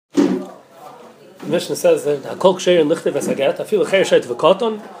The Mishnah says that Hakol Ksher and Lichte Vesaget, I feel a Cher Sheit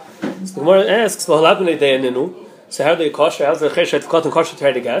V'Koton. So the Gemara asks, "Well, how can they ninu? So how do you kosher? How's the Cher Sheit V'Koton kosher to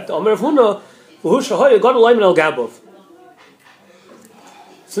her to get?" Omer Avuna, V'hu Shahoya Gadol Leimen Al Gabov.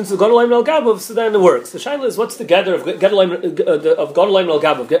 Since the Gadol Leimen Al Gabov, so then it works. The shaila is, what's the gather of Gadol Leimen Al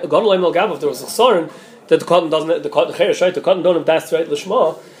Gabov? Gadol Leimen Al Gabov. There was a sorn that the cotton doesn't. The Cher Sheit, the cotton don't have das right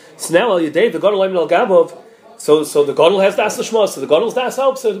l'shma. So now Al Yedei the Gadol Leimen Al Gabov. So the Gadol has das l'shma, so the Gadol's das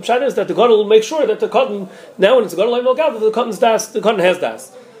helps. So the pshat is that the Gadol will make sure that the cotton, now when it's a Gadol Leimen Al Gabov, the cotton's das, the cotton has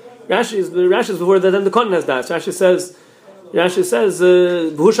das. Rashi is before that, then the cotton has das. Rashi says,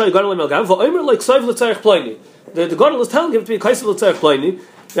 B'hushay Gadol Leimen Al Gabov, v'omer like soiv l'tzarech ploini. The Gadol is telling him to be kaisav l'tzarech ploini.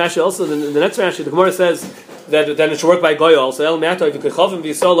 Rashi also, the next Rashi, the Gemara says that then it should work by Goy also. El me'atoi v'kechavim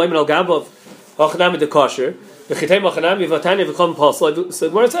v'yisrael Leimen Al Gabov, ha'chanami de kosher. So the Gemara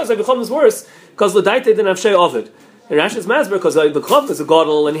says Avichom is worse because L'daite didn't have Shei Ovid. And Rashi's masber because Avichom is a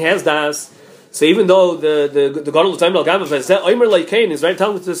Gadol and he has das. So even though the Gadol of Taim Al Gabov has said Omer like Cain is right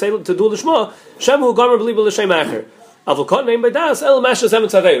telling him to say to do Lishma, Shemu Gomer believe L'Shem Acher. Avokot name by das El Masha Zem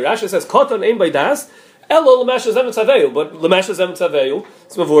Tzaveu. Rashi says Koton name by das El L'Masha Zem Tzaveu, but L'Masha Zem Tzaveu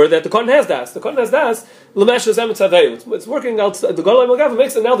it's before that the cotton has das. The cotton has das L'Masha Zem Tzaveu. It's working out. The Gadol Al Gabov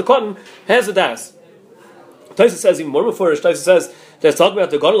makes it now the cotton has a das. Taisa says even more before. Taisa says that's talking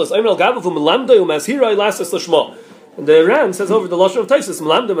about the Gadol is Omer Al Gabov U'Melamda U'Mazhira Lasas L'Shma. And the Ran says over the lashon of Taisa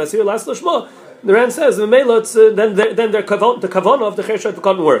Melamda U'Mazhira Lasas L'Shma. The Ran says the Mela then the kavana of the Cher Sheit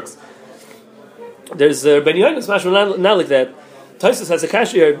V'Koton works. There's Ben Yonis mashma not like that. Taisa has a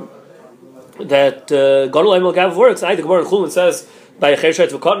cashier that Gadol Al Gabov works. I the Gemara in Chulin says by a Cher Sheit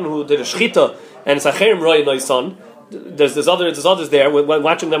V'Koton who did a shchita and it's a cherem roy noisan. There's others there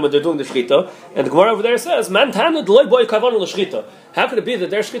watching them when they're doing the shchita, and the Gemara over there says, "Man tana d'loy boy kavana l'shchita." How could it be that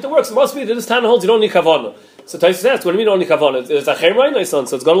their shchita works? It must be that this tana holds you don't need kavana. So Taisa says, "What do you mean only kavana? It's a cherem roy noisan,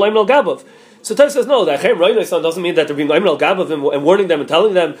 so it's Gadol Leimen Al Gabov." So Taisa says, "No, that cherem roy noisan doesn't mean that they're being Leimen Al Gabov and warning them and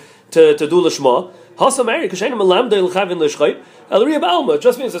telling them to do l'shma. Hasa mari k'shein melamda l'chavin l'shchayt el riya b'alma. It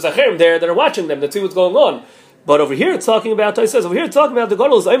just means there's a cherem there that are watching them that see what's going on." But over here it's talking about. Taisa says over here it's talking about the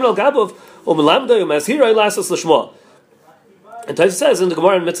Gadol is Leimen Al Gabov or melamda u'mazhira lasas l'shma. And Taisa says in the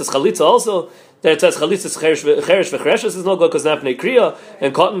Gemara in Mitzvahs Chalitza also that it says Chalitza Cheresh v'Chereshes is no good because not b'nei Kriya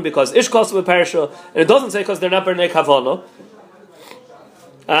and cotton because Ish Kosu v'Parsha, and it doesn't say because they're not b'nei Kavana.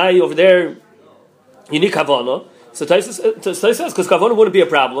 Over there you need Kavana. So Taisa says because Kavana wouldn't be a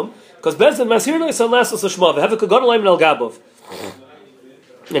problem because Bezin Masir Noisan Lasas L'Shma v'Hevek Gadol Leimen Al Gabov.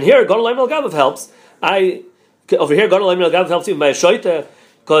 And here Gadol Leimen Al Gabov helps. Over here Gadol Leimen Al Gabov helps even by a shoyta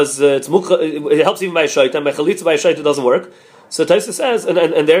because it helps even by a shoyta and by Chalitza by a shoyta doesn't work. So Taisa says,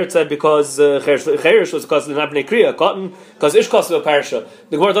 and there it said because Cheresh was because they're not b'nei Kriya, cotton because Ish Kosu v'Parsha.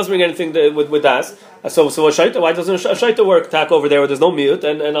 The Gemara doesn't bring anything with das. So a shaita, why doesn't a shaita work? Tack over there where there's no mute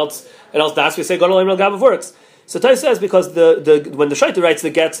and else das we say Gadol Leimen Al Gabov works. So Taisa says because when the shaita writes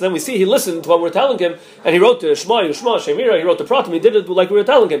the gets, then we see he listened to what we're telling him and he wrote the Shema, Yushma, Shemira. He wrote the pratim. He did it like we were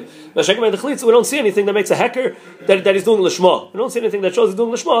telling him. We don't see anything that makes a hacker that he's doing l'shma. We don't see anything that shows he's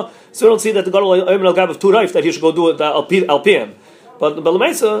doing l'shma. So we don't see that the Gadol Leimen Al Gabov too rife that he should go do it al PM. But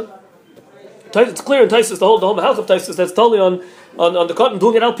L'maisa, it's clear in Taisus the whole mahalch of Taisus that's totally on the cotton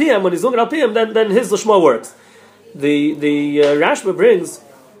doing it al PM. When he's doing it al PM, then his l'shma works. The Rashba brings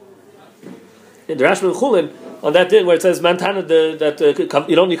in the Rashba in Chulin on that din where it says mantana that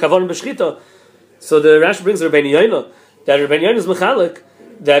you don't need kavon b'shchita. So the Rashba brings Rabbi Yoina that Rabbi Yoina is mechalik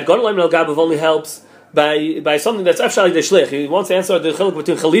that Gadol Leimen Al Gabov only helps by something that's efshali de shlich. He wants to answer the chiluk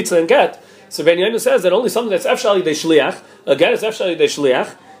between chalitza and get. So Ben Yoina says that only something that's efshali de shliach, a get is efshali de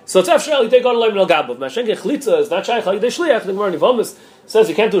shliach, so it's efshali de Gadol Leimen Al Gabov. Mashenke chalitza is not shaykh ali de shliach. The Gemara in Yivomis says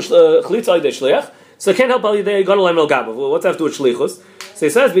you can't do chalitza ali de shliach, so it can't help ali de Gadol Leimen Al Gabov. Well, what's that have to do with shlichus? So he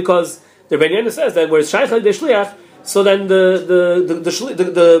says because the Ben Yoina says that where it's shaykh ali de shliach, so then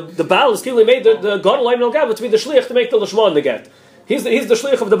the Baal is clearly made the Gadol Leimen Al Gabov to be the shliach to make the lishma in the get. He's the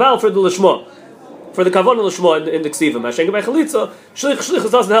shliach of the Baal for the lishma. For the kavon l'shma in the ksivim, Hashem by chalitza,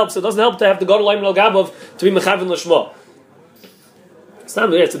 shlichus doesn't help. So it doesn't help to have the Gadol Leimen Al Gabov to be mechavin l'shma.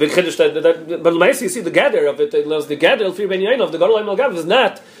 It's a big chiddush but l'maisi you see the gather of it. The gather of Ben Yoina of the Gadol Leimen Al Gabov is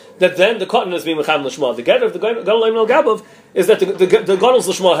not that then the cotton is being mechavin l'shma. The gather of the Gadol Leimen Al Gabov is that the Gadol's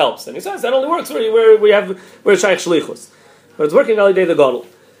l'shma helps, and he says that only works where it's shaykh shlichus, but it's working all day the Gadol.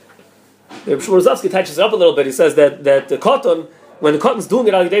 The Shmurazovsky touches it up a little bit. He says that the cotton. When the cotton's doing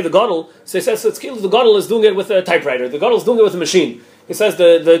it al yidei the Gadol, so he says it's the Gadol is doing it with a typewriter. The Gadol is doing it with a machine. He says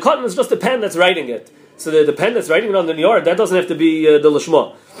the cotton is just the pen that's writing it. So the pen that's writing it on the yard that doesn't have to be the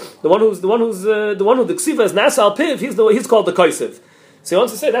lishma. The one who the ksiva is nasa al piv. He's called the koisiv. So he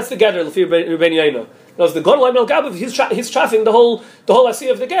wants to say that's the getter Lefi Rebbeinu Yaina. Because the Gadol Lamed Al Gabav, he's chaffing the whole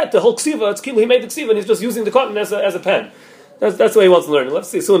asiyah of the get, the whole ksiva. It's he made the ksiva, and he's just using the cotton as a pen. That's the way he wants to learn. Let's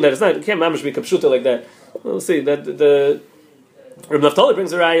see soon that it's not. It can't mamish be kapshuta like that. We'll see that the Rabbi Naftali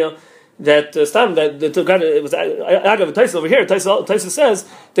brings a raya that stam that it was agav Taisa over here. Taisa says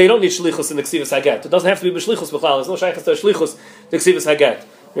they don't need shlichus in the ksivas haget. It doesn't have to be b'shlichus b'chlal. There's no shaychus to shlichus the ksivas haget.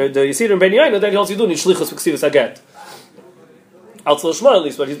 You see it in Ben Yaina that he also do need shlichus b'ksivas haget. Altzal Shma at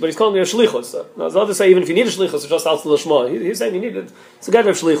least, but he's calling it a shlichus. Now, the others say even if you need a shlichus, it's just Altzal Shma. He's saying you need it. It's a getter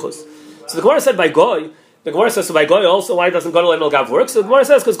of shlichus. So the Gemara said by goy. The Gemara says so by goy also. Why doesn't Gadol Lamed Al Gav work? So the Gemara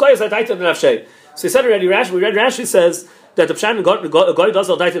says because goy is daita nafshei. So he said already. We read Rashi says that the pshat goy does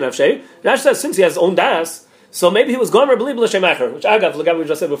al daita nafshei. Rashi says since he has his own das, so maybe he was gomer b'li b'l'shemacher, which agav l'gav we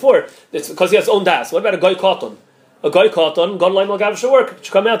just said before. It's because he has his own das. What about a goy cotton? A goy cotton, Gadol Lamed Al Gav should work. It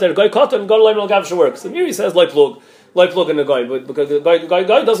should come out there. A goy cotton, Gadol Lamed Al Gav should work. So here he says like plug in the guy, but because the guy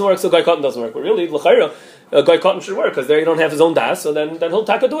doesn't work, so guy cotton doesn't work. But really, l'chayra, guy cotton should work because there you don't have his own das, so then he'll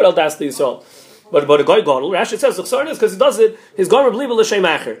taka do it. I'll das the Yisrael. But a guy gadol, Rashi says l'chsarn is because he does it. His gomer b'li l'shem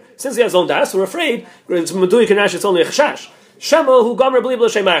acher. Since he has his own das, we're afraid. It's meduik in Rashi. It's only a chashash. Shema who gomer b'li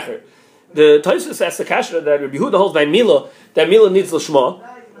l'shem acher. The Tosfos says the kasha that Rabbi Yehuda holds by Mila that Mila needs l'shma,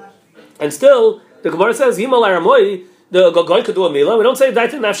 and still the Gemara says yimal aramoy. The guy could do a mila. We don't say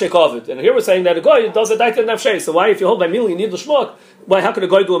daita nafshei kovet, and here we're saying that a guy does a daita nafshei. So why, if you hold by mila, you need l'shmak? Why? How could a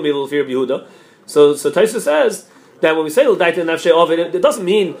guy do a mila if you're Yehuda? So Taisa says that when we say daita nafshei ovet, it doesn't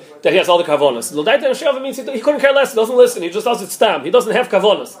mean that he has all the kavonas. Daita nafshei ovet means he couldn't care less. He doesn't listen. He just does it stam. He doesn't have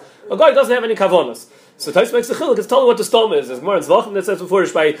kavonas. A guy doesn't have any kavonas. So Taisa makes a chiluk. It's telling what the stom is. There's more in Zvachim that says before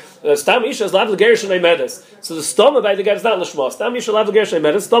by stam isha is lav l'gerish and medes. So the stom by the guy is not l'shma. Stam isha lav l'gerish and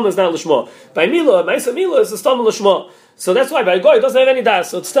medes. Stom is not l'shma. By mila, ma'isa mila is the stom l'shma. So that's why by a goy it doesn't have any das,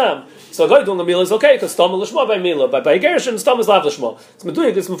 so it's stam. So a goy doing a mila is okay because stam l'shma by mila, but by gershon stam is lav l'shma. It's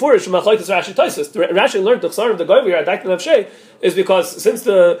meduik. It's mefurish from machlokes Rashi Tosfos. Rashi learned the chsaron of the goy we are daik nafshei is because since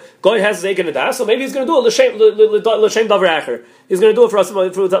the goy has his eigen das, so maybe he's going to do it l'shem davar acher. He's going to do it for us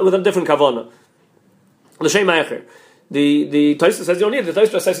with a different kavana. L'shem acher. The Tosfos says you don't need it. The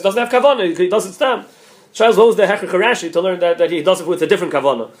Tosfos says he doesn't have kavana. He does it stam. Charles knows the hecher Rashi to learn that he does it with a different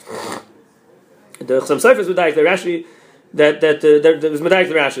kavana. The Chassam Sofer with the Rashi. That there was medayik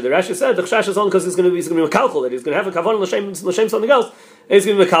the Rashi. The Rashi said the chashash is only because he's going to be calculate. He's going to have a kavan l'shem something else, and he's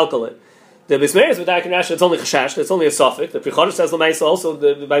going to be calculate. The Bismeir is medayik in Rashi. It's only chashash. It's only a suffix. The Prichodesh says l'maisa also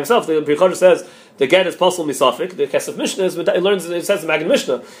by himself. The Prichodesh says the get is possible misafik. The Kesef Mishnah is it learns. It says the Maggid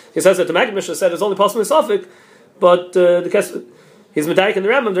Mishnah. He says that the Maggid Mishnah said it's only possible misafik, but the Kesef. He's medayik in the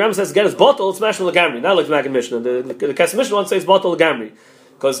Rambam. The Rambam says get is bottle. It's mashma l'gamri. Not like the Maggid Mishnah. The Kesef Mishnah wants to say it's bottle l'gamri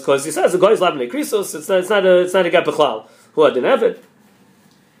because he says the guy is labnei krisos. It's not a get b'chlal. Who didn't have it?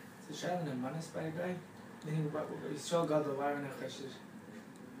 So Sharon and Manas by a guy. Yisrael got the wire in a chesed.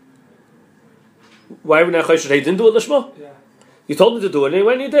 Why would not chesed? He didn't do it l'shma. Yeah. You told him to do it, and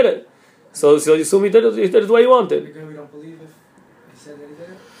when he did it, so you assume he did it. He did it the way he wanted. Because we don't believe if he said that he did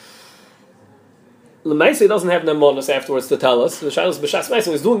it. L'maisa doesn't have the monas afterwards to tell us. The Shalos b'shas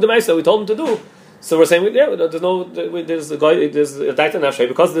ma'isa was doing the ma'isa we told him to do. So we're saying, there's a guy, there's a daita nafshei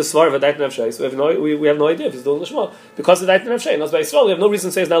because there's svar of a daita nafshei. So we have no idea if he's doing l'shma because of daita nafshei. And that's by Yisrael, we have no reason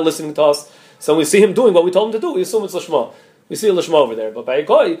to say he's not listening to us. So when we see him doing what we told him to do, we assume it's l'shma. We see a l'shma over there. But by a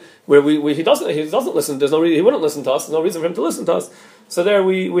guy where he doesn't listen, there's no reason he wouldn't listen to us. There's no reason for him to listen to us. So there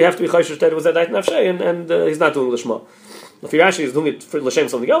we have to be chayshish that it was a daita nafshei and he's not doing l'shma. If he actually is doing it for l'shem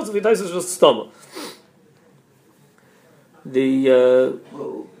something else, if he does it's just stoma.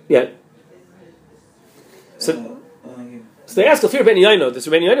 So they ask Lefir Ben Yaino, this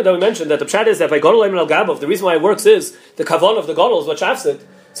Ben Yaino that we mentioned, that the pshat is that by Gadol Lamed Al Gabav, the reason why it works is the kavan of the Gadol is what shafs it.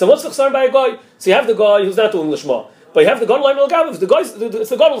 So what's the chsar by a guy? So you have the guy who's not doing l'shma, but you have the Gadol Lamed Al Gabav. It's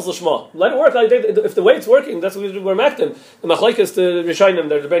the Gadol's l'shma. Let it work. If the way it's working, that's what we're acting. The machlokes the Rishayim,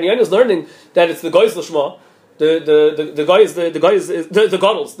 the Ben Yaino is learning that it's the guy's l'shma. The guy is the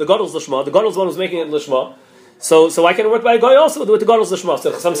Gadol's l'shma. The Gadol's one who's making it l'shma. So why can't it work by a guy also with the Gadol's l'shma?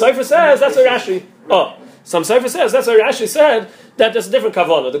 So some Sofer says that's what Rashi. Some Sofer says that's why Rashi said that there's a different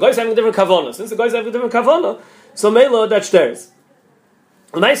kavana. The guy's having a different kavana. Since the guy's having a different kavana, so Mela that stairs.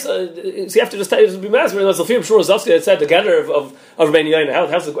 Nice. So you have to just be masculine. As Lefir B'Shur Zovsky had said the gather of Ben Yaina.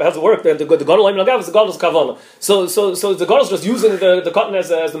 How's it work? The Gadol Lamed Al Gav is the Gadol's kavana. So the Gadol's just using the cotton as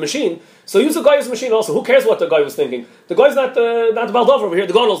the machine. So use the guy as a machine also. Who cares what the guy was thinking? The guy's not the Baldover over here.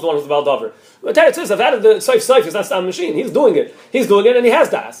 The Gadol's the one who's the Baldover. But it says I've added the Seif. He's not a machine. He's doing it, and he has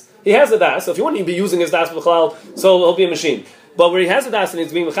das. He has a das. So if you wouldn't be using his das b'chalal, so he'll be a machine. But where he has a das and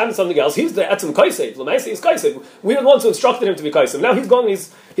he's being mechaned something else, he's the etzem kaisev. L'maisi he's kaisev. We are the ones who instructed him to be kaisev. Now he's going,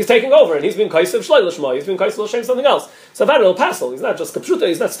 he's taking over, and he's being kaisev shloi l'shma. He's being kaisev l'shem something else. So that will passel. He's not just kapshuta.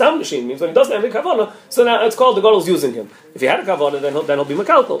 He's not stam machine. Means when he doesn't have any kavana, so now it's called the gadol's using him. If he had a kavana, then he'll be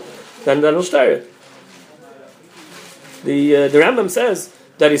mekalkel. Then he'll stare it. The Rambam says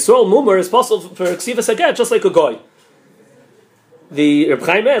that Yisrael mumar is possible for ksivas aget just like a goy. The Reb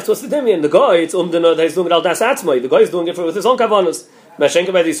Chaim asks, what's the dimion? The guy, it's that he's doing it al das atzmai. The guy is doing it with his own kavanas.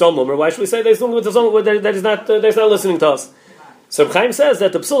 Mashenka by the Yisrael mumar. Why should we say that he's doing it with his own? That he's not listening to us. So Reb Chaim says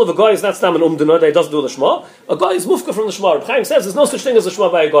that the psul of a guy is not stam an that he doesn't do the shema. A guy is mufka from the shema. Reb Chaim says there's no such thing as a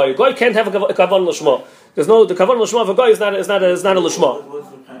shema by a guy. A guy can't have a kavan l'shema. There's no the kavan l'shema of a guy is not a l'shema.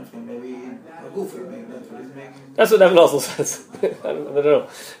 That's what Evan also says. I don't know.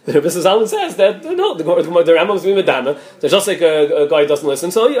 The Rebbe Zalman says that no, the Rambam is being medana. There's just like a guy who doesn't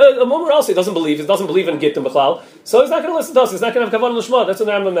listen. So a mummer also he doesn't believe in Gittin B'chlal. So he's not going to listen to us. He's not going to have kavan l'shema. That's what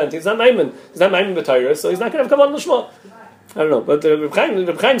the Rambam meant. He's not maimin. He's not maimin b'tayra. So he's not going to have kavan l'shema. I don't know. But Reb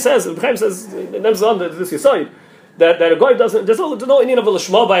Chaim says names on this aside that a guy doesn't. There's no Indian of a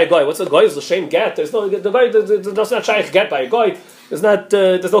l'shema by a guy. What's a guy is l'shem get? There's no the guy does not shaykh get by a guy. There's no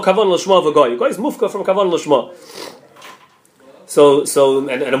kavan l'shema of a guy. A guy is mufka from kavan l'shema. So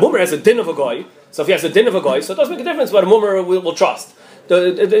and a mummer has a din of a guy. So if he has a din of a guy, so it doesn't make a difference. But a mummer will trust.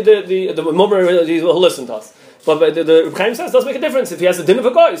 The mummer will listen to us. But the Reb Chaim says it doesn't make a difference if he has a din of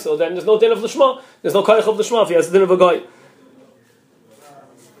a guy. So then there's no din of the shema. There's no koyach of the shema if he has a din of a guy.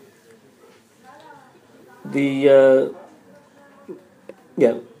 Devin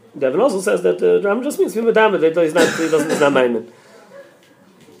also says that the Ram just means he's not maimin.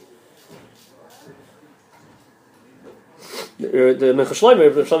 The Mincha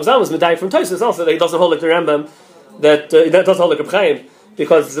Shlomo, Shlomo Zalman is medayik from Tosfos also that he doesn't hold like the Rambam, that doesn't hold like Reb Chaim,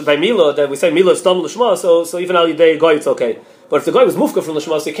 because by Mila that we say Mila is stam l'shma, so even al yidei goy it's okay. But if the guy was mufka from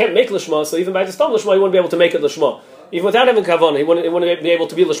l'shma, so he can't make l'shma, so even by the stam l'shma he wouldn't be able to make it l'shma. Even without having kavanah, he wouldn't be able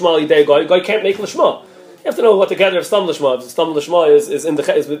to be l'shma al yidei goy. Guy can't make l'shma. You have to know what the gather of stam l'shma. Stam l'shma is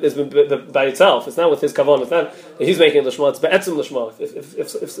by itself. It's not with his kavanah. It's not that he's making l'shma. It's be'etzim l'shma.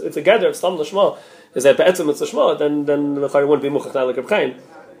 If the gather of stam l'shma is that be'etzim it's l'shma, then the chayr wouldn't be muchach like Reb Chaim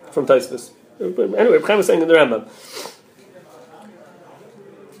from Tosfos. Anyway, Reb Chaim is saying in the Rambam.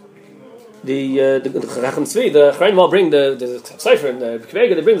 The Chacham Tzvi, the Chayim will bring the cipher and the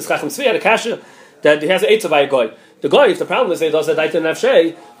Kvega. They bring the Chacham Tzvi at a kasha that he has an eitzah by a guy. The guy, if the problem is that he does a daita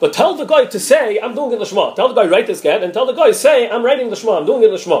nafshei, but tell the guy to say, I'm doing it l'shma. Tell the guy, write this get, and tell the guy, say, I'm writing l'shma, I'm doing it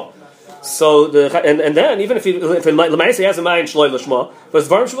l'shma. So, and then, even if L'maisa he has a mind shloi l'shma, but the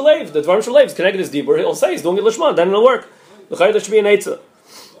Dvarim Shalev is connected his dibur, he'll say he's doing it l'shma, then it'll work. The Chayim should be an eitzah.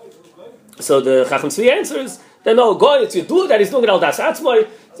 So the Chacham Tzvi answers, then no, guy, it's you do that, he's doing it al das atzmai,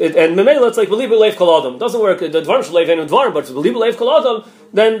 and Memela, it's like believe b'leiv kol adam. Doesn't work. The Dvarim Shalev ain't Dvarim, but if believe b'leiv kol adam,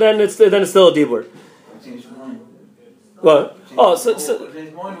 then it's still a dibur. What? Oh, so his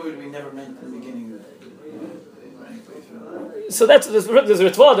mind would be never meant in the beginning. So there's a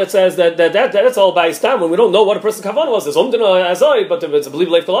ritva that says that's all by stam when we don't know what a person's kavanah was. There's omdina azoi, but if it's a believe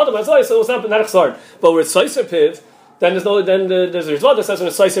like koladam azoi, so it's not chsar. But where it's soiser piv, then there's a ritva that says when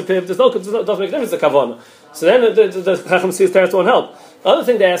it's soiser piv, doesn't make a difference the kavanah. So then the chacham sees teretz won't help. The other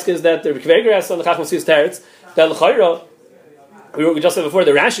thing they ask is that the Kveiger asks on the chacham sees teretz that l'chayra. We just said before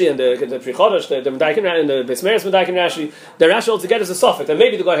the Rashi and the Pri Chodesh, the Medaikin and the Besmeres Medaikin Rashi, the Rashi altogether is a suffix, and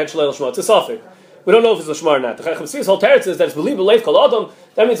maybe the guy had Shalei L'Shma. It's a suffix. We don't know if it's L'Shma or not. The Chacham Tzvi's whole teretz is that it's believed b'leiv kol adam.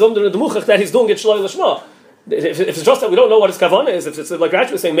 That means the muchach that he's doing it Shalei L'Shma. If it's just that we don't know what his kavanah is, if it's like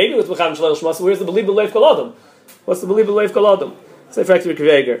Rashi was saying, maybe it's L'Cham Shalei L'Shma. So where's the believed b'leiv kol adam? What's the believed b'leiv kol adam? Say factory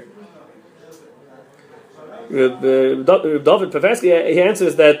Kveiger. David Paversky he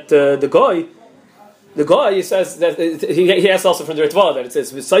answers that the guy. The guy he says that he asks also from the Ritva that it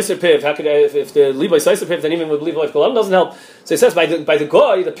says with Seiser Piv. How could if the Levi Seiser Piv then even with Levi Kolam doesn't help? So he says by the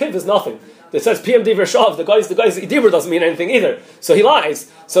guy the Piv is nothing. It says PM Diver Shav. The guy's Dibur doesn't mean anything either. So he lies.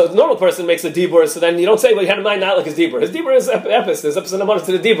 So the normal person makes a Dibur. So then you don't say well he had a mind not like his Dibur. His Dibur is epis. There's epis and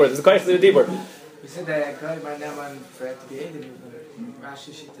to the Dibur. There's a koyach to the Dibur. We said that guy by Naman for it to be Eden.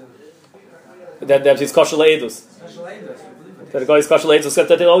 Rashi Shita. That he's kosher leidus. That the guy is kosher leidus except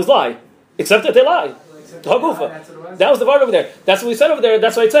that they always lie. Except that they lie. That was the word over there. That's what we said over there.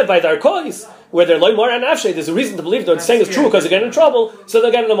 That's why it said by their kois, where they're loy more and afshe. There's a reason to believe they're saying it's true because they're getting in trouble, so they're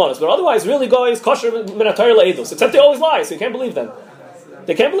getting the monos. But otherwise, really, guys, kosher minatari leidus. Except they always lie, so you can't believe them.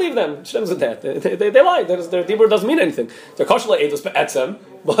 They can't believe them. Shem's with that. They lie. Their dibur doesn't mean anything. They're kosher leidus etzem,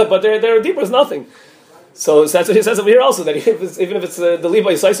 but their dibur is nothing. So that's what he says over here also that even if it's the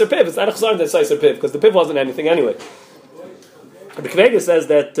levi seiser piv, it's not a chazar that seiser piv because the piv wasn't anything anyway. Rabbi Kvega says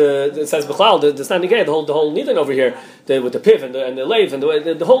that it says Bechlal, the standing gate, the whole Nidin over here, with the piv and the lave and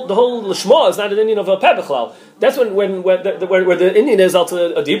the whole Lishma is not an Indian of a peh Bechlal. That's where the Indian is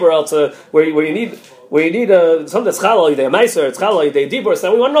also a dibur, also where you need something that's chalal, a meiser, it's chalal, a dibur. So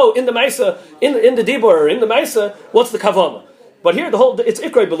now we want to know in the meiser, in the dibur, or in the meiser, what's the kavanah? But here it's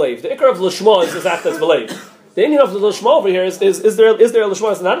ikra believe. The ikra of Lishma is that that's believe. The Indian of the Lishma over here is there a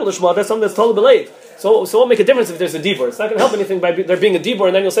Lishma? It's not a Lishma. That's something that's told to believe. So it won't make a difference if there's a dibur. It's not going to help anything by there being a dibur,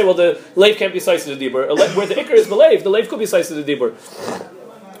 and then you'll say, well, the lave can't be sized to the dibur. Where the ikr is believe, the lave could be sized to the dibur.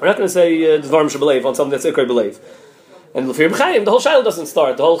 We're not going to say dvarm believe on something that's ikr believe. And l'fir b'chaim, the whole shayla doesn't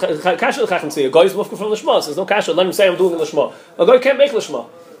start. The whole kasha l'chachem see a guy is mufka from l'shma. So there's no kasha. Let him say I'm doing l'shma. A guy can't make l'shma.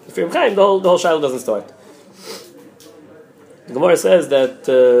 L'fir b'chaim, the whole shayla doesn't start. The Gemara says that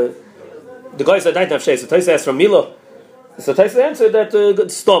the guy said that have So Taisa asked from Mila. So Taisa answered that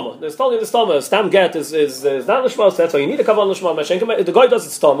stoma. There's totally the stoma. Stam get is not l'shma. So that's why you need a kavan l'shma. The guy does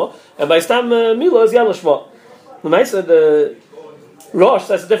it stoma, and by stam Mila is yan l'shma. The Maisa the Rosh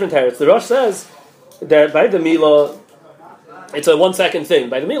says a different teretz. The Rosh says that by the Mila it's a 1 second thing.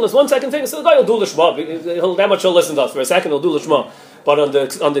 By the Mila it's 1 second thing. So the guy will do l'shma. That much he'll listen to us. For a second he'll do l'shma. But on the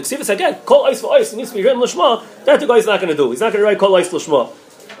ksivas again, kol ice for ice, it needs to be written l'shma. That the guy's not going to do. He's not going to write kol ice l'shma.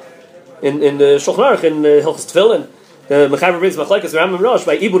 In the Shulchan Aruch in Hilchos Tefillin, the Mechaber brings machlekes Rambam Rosh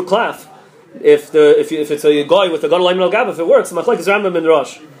by ibur klaf. If it's a guy with a gadol laim al gab, if it works, machlekes Rambam in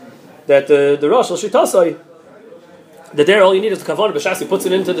Rosh. That the Rosh will shitasai. That there all you need is the kavan b'shas. He puts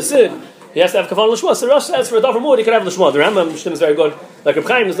it into the sid. He has to have kavan l'shma. So Rosh says for a davar mud he can have l'shma. The Rambam Shtim is very good. Like Reb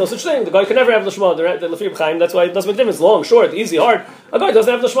Chaim, there's no such thing. The guy can never have l'shma. The Lefir Chaim, that's why it doesn't make difference. Long, short, easy, hard. A guy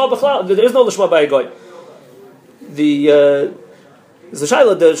doesn't have l'shma b'chlal. There is no l'shma by a guy. The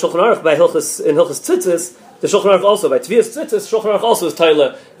Shaila, the Shulchan Aruch by Hilchos Tzitzis, the Shulchan Aruch also by Tvias Tzitzis, Shulchan Aruch also is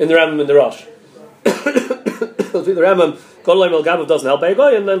Taila in the Rambam and the Rosh. The Rambam, Kodolaim El Gabav doesn't help by a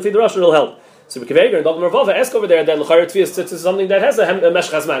guy, and then for the Rosh it'll help. So Bekiveger and Dogma Ravava ask over there that L'chayr Tvias Tzitzis is something that has a Meshch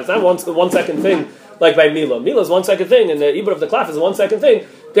Hazman. It's not 1 second thing like by Mila. Mila is 1 second thing, and the Ibra of the Klaf is a 1 second thing.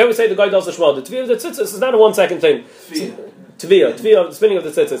 There we say the guy does the Shmuel. The Tvias of the Tzitzis is not a 1 second thing. Tviyah, the spinning of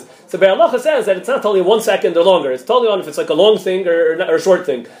the tzitzis. So Be'er Halacha says that it's not totally 1 second or longer. It's totally on if it's like a long thing or a short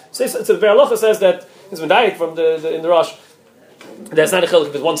thing. So Be'er Halacha says that it's Medayik from in the Rosh. That's not a chiluk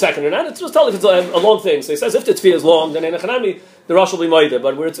if it's 1 second or not. It's just totally if it's a long thing. So he says if the tviyah is long, then in a chanami the Rosh will be moide.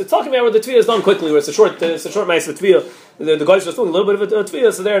 But where it's talking about where the tviyah is done quickly, where it's a short ma'ase of tviyah. The guy's just doing a little bit of a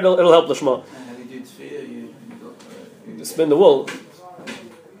tviyah, so there it'll help the shema. And how do you do tviyah? You spin the wool.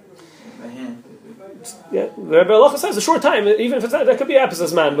 Yeah, Rabbi Allah says a short time, even if it's not, that could be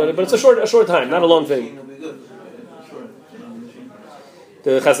apis man, but it's a short time, not a long thing.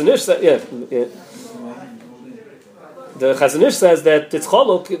 The Chazanish says, The Chazanish says that it's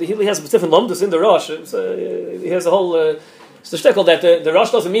chaluk. He has different lumdus in the Rosh. He has a whole. It's the shtickle that the Rosh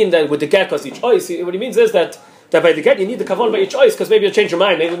doesn't mean that with the get because each ois. What he means is that by the get you need the kavan by each ois because maybe you'll change your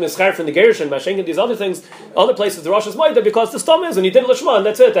mind. Maybe the mischar from the gerushin by shenking these other things, other places the Rosh is moida because the stom is and he did l'shma and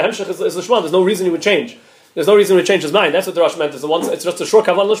that's it. The hemshech is l'shma. There's no reason he would change. There's no reason to change his mind. That's what the Rosh meant. It's just a short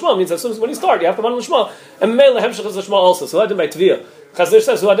kavan l'shma. It means as soon as when you start, you have kavan l'shma. And mele hemshech is l'shma also. So I did by tviyah. Chazir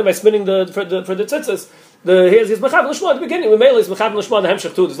says, who had by spinning for the tzitzis. He's mechav l'shma at the beginning. Mele is mechav l'shma the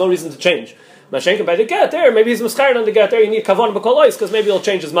hemshech too. There's no reason to change. Mashenka by the get there. Maybe he's mischared on the get there. You need kavan b'kol ois because maybe he'll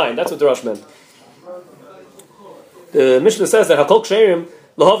change his mind. That's what the Rosh meant. The Mishnah says that hakol ksherim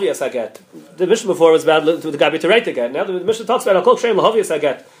lahavias haget. The Mishnah before was about the gabi to write again. Now the Mishnah talks about hakol ksherim lahavias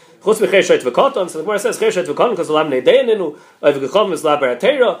haget. Chutz b'cheshet v'koton. So the Gemara says cheshet v'koton because the lamnei deinenu oivgechom is laber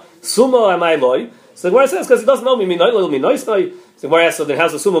atera sumo amai loy. So the Gemara says because he doesn't know me minoy minoisnoi. So the Gemara asks, so then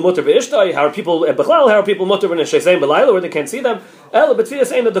how's the sumo mutter be'ishtoi? How are people bechlal? How are people mutter when it's shesein b'layla where they can't see them? El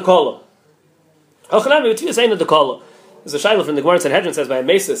b'tfias ein dekola. Hachanami b'tfias ein dekola. There's a shayla from the Gemara Sanhedrin says by a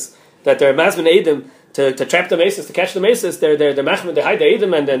mesis that they're masmin edim to trap the maces, to catch the maces. They're machmin, they hide the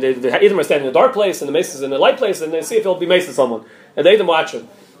edim, and then the edim are standing in a dark place and the maces in a light place, and they see if he'll be maced someone, and the edim watch him.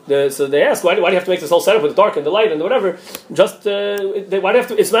 So they ask, why do you have to make this whole setup with the dark and the light and the whatever? Just why do you have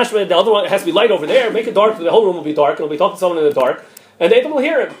to? It's mashma. The other one has to be light over there. Make it dark. The whole room will be dark, and he'll be talking to someone in the dark, and the edim will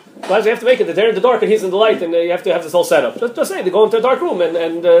hear him. Why do you have to make it that they're in the dark and he's in the light, and you have to have this whole setup? Just say they go into a dark room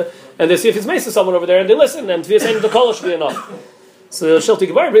and they see if he's maced someone over there, and they listen, and to the kol should be enough. So Shilti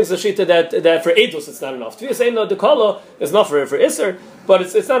Gemara brings the shita that for edus it's not enough. Tviyas ein the kala is enough for iser, but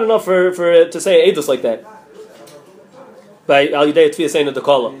it's not enough for to say edus like that. By al yidei tviyas ein the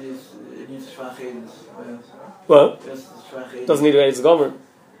kala. Well, doesn't need to edus gomer,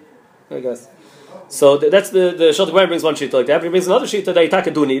 I guess. So that's the Shilti Gemara brings one shita like that. He brings another shita that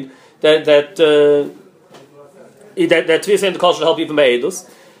Itaka do need that tviyas ein the kala should help even by edus.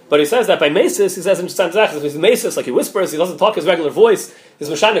 But he says that by Mesis, he says in Tzanzach, if he's Mesis, like he whispers, he doesn't talk his regular voice, he's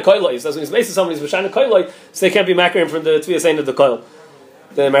Mashana Koiloi. He says when he's Mesis somebody, he's Mashana Koiloi, so they can't be macking from the Tviyas Ein of the Koil.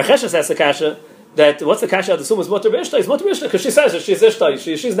 The Marchesha says the Kasha, that what's the Kasha of the Sum is Mutter B'Ishtai? It's Mutter B'Ishtai because she says that she's Ishtai.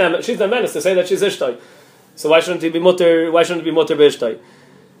 She's the menace to say that she's Ishtai. So why shouldn't it be Mutter B'Ishtai?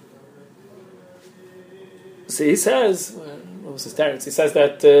 See, he says, what was his teretz? He says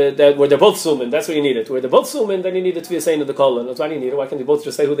that where they're both sumin, that's what you need it. Where they're both sumin, then you need it to be a saying of the kolon. That's why you need it. Why can't they both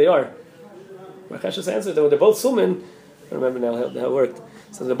just say who they are? Rakash's answer that when they're both sumin, I don't remember now how it worked.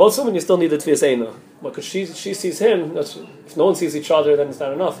 So they're both sumin, you still need it to be a saying. Because she sees him, if no one sees each other, then it's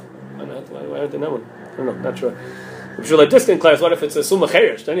not enough. Why aren't they that one? I don't know, not sure. If you're like distant class, what if it's a summa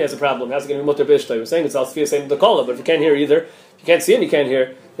cherish? Then he has a problem. How's it going to be mutter b'ishtai? We're saying it's all to be a saying of the kolon, but if you can't hear either, if you can't see and you can't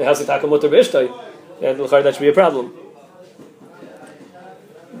hear, then how's it taka mutter b'ishtai? And that should be a problem.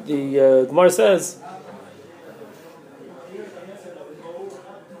 The Gemara says,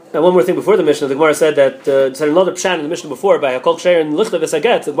 and one more thing before the Mishnah, the Gemara said that said another pshan in the Mishnah before by Hakol Ksher and Lichta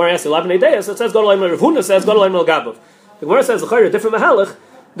V'Saget. The Gemara asked Laban Eideya, so it says Gadol Rav Huna says Gadol Al Gabov. The Gemara says a different mahalach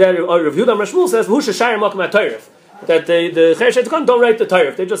that Rav Yehuda Rashmul says Hu Sheshayir Makom HaTorif, that the Chayr Sheitakon don't write the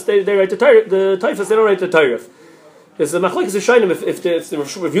Torif. They just they write the Torif. The Taifas they don't write the Torif. Because the machlokes is showing if the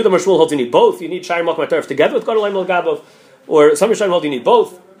Rav Yehuda Rashmul holds you need both. You need Shayir Makom HaTorif together with Gadol Al Gabov, or some Rishonim hold you need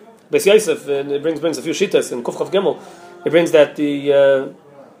both. Beis Yosef it brings a few shitas in Kuf Chav Gimel. It brings that the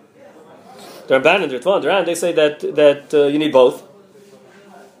Ramban and the Ritvan, they say that you need both.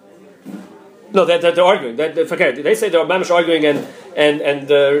 No, that they're arguing. They say they're mamish arguing and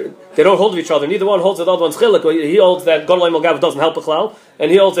they don't hold of each other. Neither one holds that the other one's chilik. He holds that Gadol Al Gav doesn't help the chlal, and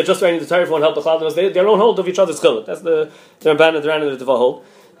he holds that just writing the Torah won't help the chlal. They don't hold of each other's chilik. That's the Ramban and the Ran and the Ritvan hold.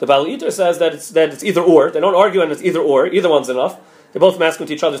 The Baal Iter says that it's either or. They don't argue and it's either or. Either one's enough. They're both masking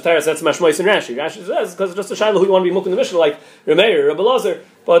to each other's terrace. That's Mashmois and Rashi. Rashi says because it's just a shayla who you want to be muk in the Mishnah like Remeir, Rabbi Lazar,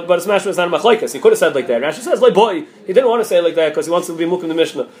 but it's Mashmois is not a machlokes. He could have said like that. Rashi says like boy, he didn't want to say like that because he wants to be muk in the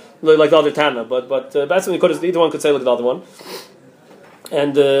Mishnah like the other Tana. But that's when either one could say like the other one.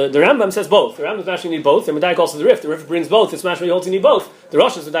 And the Rambam says both. The Rambam actually need both. The Medayik also the Rif. The Rif brings both. It's Mashmois holds you need both. The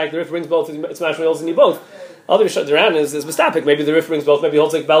Rosh is Medayik. The Rif brings both. It's Mashmois holds you need both. Other the Ran is mistapik. Maybe the Rif brings both. Maybe he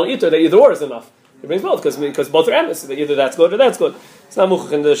holds like Bal Iter that either or is enough. He brings both because both are emes. So either that's good or that's good. It's not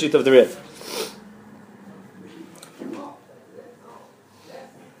muchach in the sheet of the Rif.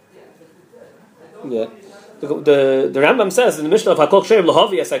 Yeah, the Rambam says in the Mishnah of Hakol Ksher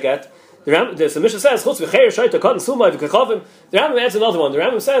Lahavi Esaget. The Mishnah says Chutz v'Cheir Shaita Katan Sumai v'Kachavim. The Rambam adds another one. The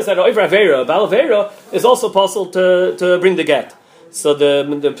Rambam says that over Avera, Bal Avera is also possible to bring the get. So the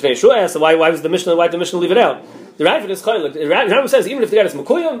Pnei Shua asks why did the Mishnah leave it out? The Ravid is chaylik. The Rambam says even if the get is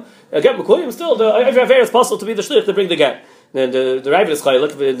mekuyim, get mekuyim still the Avera is possible to be the shlich to bring the get. Then the Ravid is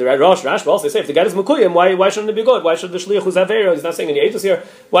chaylik. The Rosh Rash also say if the get is mekuyim, why shouldn't it be good? Why should the shlich who's Avera? He's not saying any eitos here.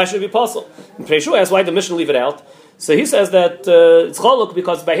 Why should it be possible? And Pnei Shua asks why the Mishnah leave it out. So he says that it's chaluk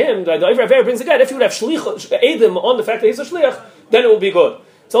because by him the Avera brings the get. If you would have shlich edim on the fact that he's a shlich, then it will be good.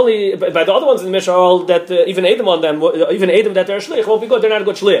 It's only by the other ones in the Mishnah are all that even edim on them, even edim that they're a shlich won't be good. They're not a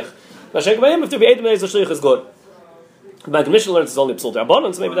good shlich. Now by him if there be edim that he's a shlich is good. But the Mishnah learns it's only psul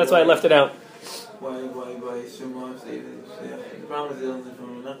d'rabbanan, so maybe that's why I left it out. Why Shema say the problem is they don't say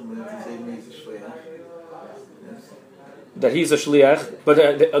from nothing, but they say he's a shliach. That he's a shliach, but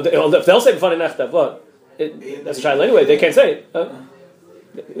if they'll say b'fanei nechtav, what? That's a child anyway. They can't say it.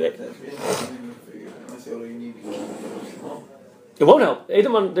 It won't help.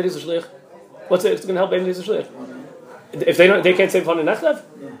 Edom on that he's a shliach. What's it? It's going to help Edom he's a shliach. If they can't say b'fanei nechtav.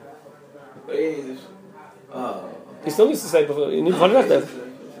 He still needs to say before. You need b'fanei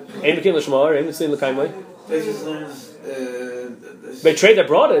nechtav. Aim the king l'shmar, aim the sin l'kaimai. They just learns. They trade that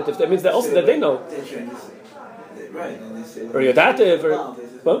brought it. If that means that also that they know. They train this, right? And they say. Or yodativ or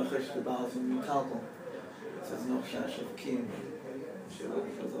what?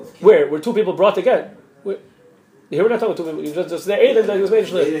 Where? Where two people brought the get? Here we're not talking two people. You just the Edom that he was made a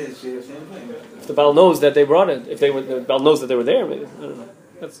shliach. If the Baal knows that they brought it, if the Baal knows that they were there, maybe I don't know.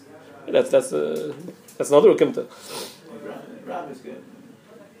 That's another ukimta. Rabbi is good.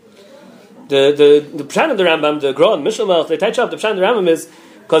 The pshan of the Rambam, the Gra and Mishnah, they touch up the pshan of the Rambam is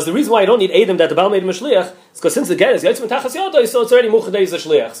because the reason why I don't need Edom that the Baal made him a shliach is because since the get is Yitzchok Tachas Yodai, so it's already muchach that he's a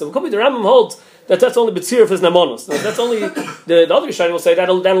shliach. So it could be the Rambam holds that's only betzir of his namonos. That's only the other Rishonim will say that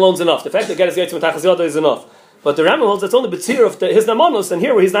alone's enough. The fact that get is Yitzchok Tachas Yodai is enough. But the Rambam holds that's only betzir of his namonos, and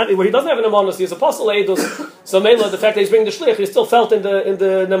here where he doesn't have a namonos, he's apostle edus. So Mela, the fact that he's bringing the shliach, he's still felt in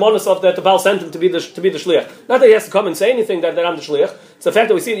the namonos of that the Baal sent him to be the shliach. Not that he has to come and say anything that I'm the shliach. It's the fact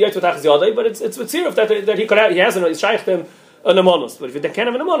that we see the Yitzchok Tachas Yodai, but it's betzir of that he could have, he hasn't, he's shaykh him an amonus. But if you can't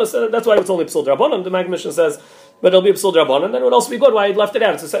have an amonus, that's why it's only psul drabanan. The Mag Mishnah says, but it'll be psul drabanan. Then it would also be good why he left it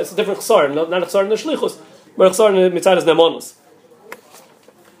out. It's a different chsar, not a chsar in the shlichus, but a chsar in the mitzvah is the amonus.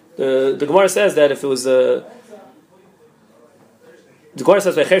 The Gemara says that if it was the Gemara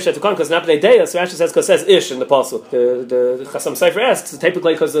says v'cher shetukon because not bnei deya, so Rashi says because it says ish in the pasuk. The Chasam Sofer asks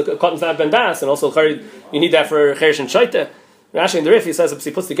typically because the cotton's not ben das, and also you need that for cher and shaita. Rashi in the Rif he says he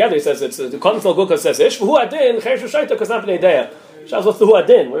puts together he says it's the cotton's no good because it says ish who adin cher and shaita because not bnei deya. Shas what's the who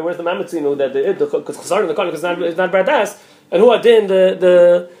adin? Where's the mamatzinu that the because chasar in the cotton because it's not ben das, and who adin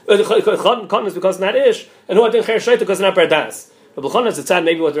the cotton is because it's not ish, and who adin cher and shaita because it's not ben das. But b'chonas it's sad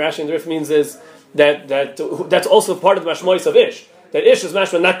maybe what the Rashi in the Rif means is that's also part of the mashmois of ish. That ish is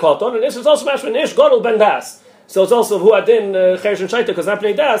mashman not cotton, and ish is also mashman ish godel ben das. So it's also who adin cher and shaita because not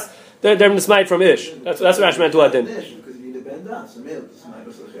bnei das. They're mismade from ish. That's Rashi meant who adin. Because you need a ben das, a male, it's not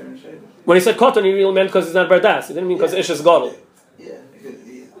also cher and shaita. When he said cotton, he really meant because it's not ber das. He didn't mean because ish is godel. Yeah, because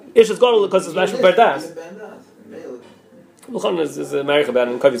Ish is godel because it's mashman ber das. ben das, male. Luchon is a marriage about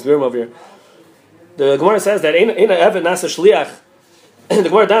it in Kavi's Boehm over here. The Gemara says that ain't a eved nasa shliach. The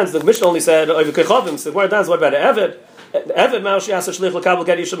Gemara dance. The Mishnah only said over kechavim. So the Gemara dance. What about an eved? Eved ma'oshi asa shlich lekabel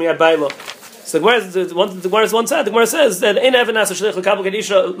gadisha miyad bayla. So the Gemara is one side. The Gemara says that ain't eved nasa shlich lekabel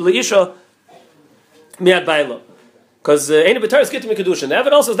gadisha leisha miyad bayla. Because ain't a b'taris gittin mikudushin. The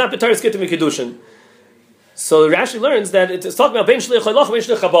eved also is not b'taris gittin mikudushin. So Rashi learns that it's talking about bein shlich halach and bein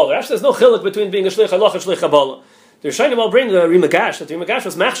shlich kabbalah. Rashi says no chiluk between being a shlich halach and shlich kabbalah. The Rishonim all bring a rimagash that the rimagash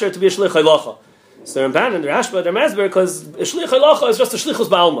was machsher to be a shlich halacha. So the Ramban and the Rashba they're masber because a shlich halacha is just a shlichus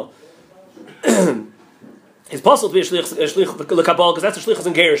ba'alma. It's possible to be a shlich lekabal because that's a shlichus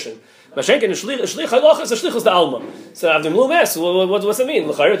in gerushin. Mashenkin a shlich halacha is a shlichus da'alma. So Avdim Lum asks, what's it mean?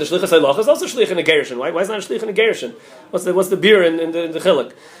 L'chayr the shlichus halacha is also shlich in a gerushin. Why is it not a shlich in a gerushin? What's the beer in the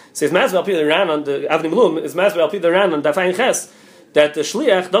chiluk? So it's masber al pi the Ran on the Avdim Lum is masber al pi the Ran on Dafayin Ches. That the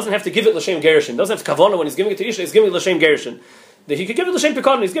shliach doesn't have to give it l'shem gerushin. Doesn't have to kavana when he's giving it to Isha. He's giving it l'shem gerushin. He could give it l'shem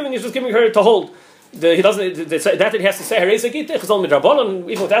pekon. He's just giving her to hold. He doesn't. That he has to say harei gitech is only midrabanan.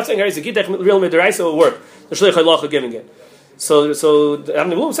 Even without saying harei gitech, real midraisa will work. The shliach halacha giving it. So the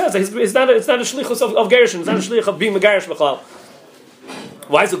Avnei Blum says that it's not a shlichus of gerushin. It's not a shlich of being megarish b'chlal.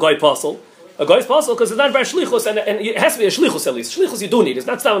 Why is the guy apostle? A guy is apostle because it's not about shlichus, and it has to be a shlichus at least. Shlichus you do need. It's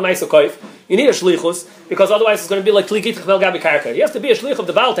not a nice koif. You need a shlichus because otherwise it's going to be like tli gitech vel gabi karka. He has to be a shlich of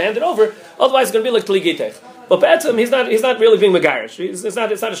the baal to hand it over. Otherwise it's going to be like tli gitech. But be'etzem he's not really being megarish. It's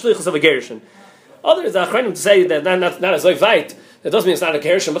not a shlichus of a gerushin. Others are trying to say that not a zoyvite. That doesn't mean it's not a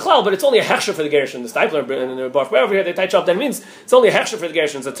gerushin b'chlal, but it's only a hechsher for the gerushin. The Stipler and the Barf over here they touch up. That means it's only a hechsher for the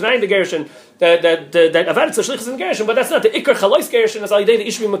gerushin. So tonight the gerushin that avaritz a shlichus in gerushin, but that's not the ikar chalois gerushin. As al yidei the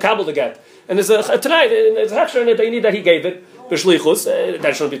ishmi makabel to get. And there's a tonight there's a hechsher in it that you need that he gave it b'shlichus.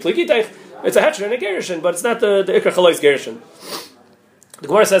 That shouldn't be tlikitech. It's a hechsher in a gerushin, but it's not the ikar chalois gerushin. The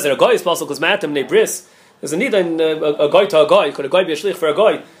Gemara says that a guy is possible because matam ne bris. There's a need in a guy to a guy. Could a guy be a shlich for a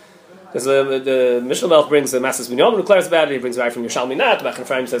guy? Because the Mishnah Melch brings the Masas Binyamin who declares about it. He brings a raya from Yerushalmi Nat. Bach and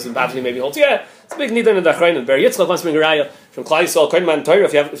Ephraim says in Bavli maybe holds. Yeah, it's a big need in the Dachrein. And Yitzchok wants to bring a raya from Klai Yisrael Kohen Man Torah.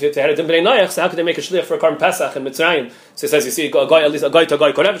 If you had a Dimbnei Noach, so how could they make a shlich for a Karm Pesach in Mitzrayim? So he says you see a guy at least a guy to a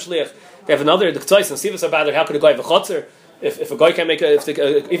guy could have a shlich. They have another the K'tzais and Sivas about it. How could a guy have a chotzer? If a guy can't make a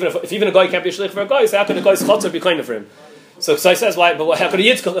even a guy can't be a shlich for a guy, so how could a guy's chotzer be kind of for him? So K'tzai says why? But how could a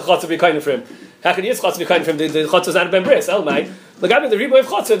Yitzchok chotzer be kind of for him? How could Yitzchok be kind of for him? The chotzer is not a ben bris. Elmai. Look, I mean, the riboy of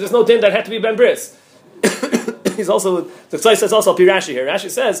chotzer, there's no din that had to be ben bris. He's also the Tzai says also Pi Rashi here. Rashi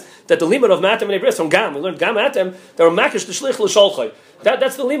says that the limud of matam and bris from Gam. We learned Gam matam. There were makish the shlich l'sholchay.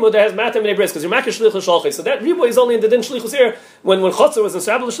 That's the limud that has matam and bris because you're makish shlich l'sholchay. So that riboy is only in the din shlichus here. When chotzer was in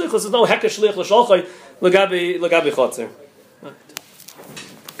Shabbat l'shlichus, there's no hekesh shlich l'sholchay l'gabi chotzer.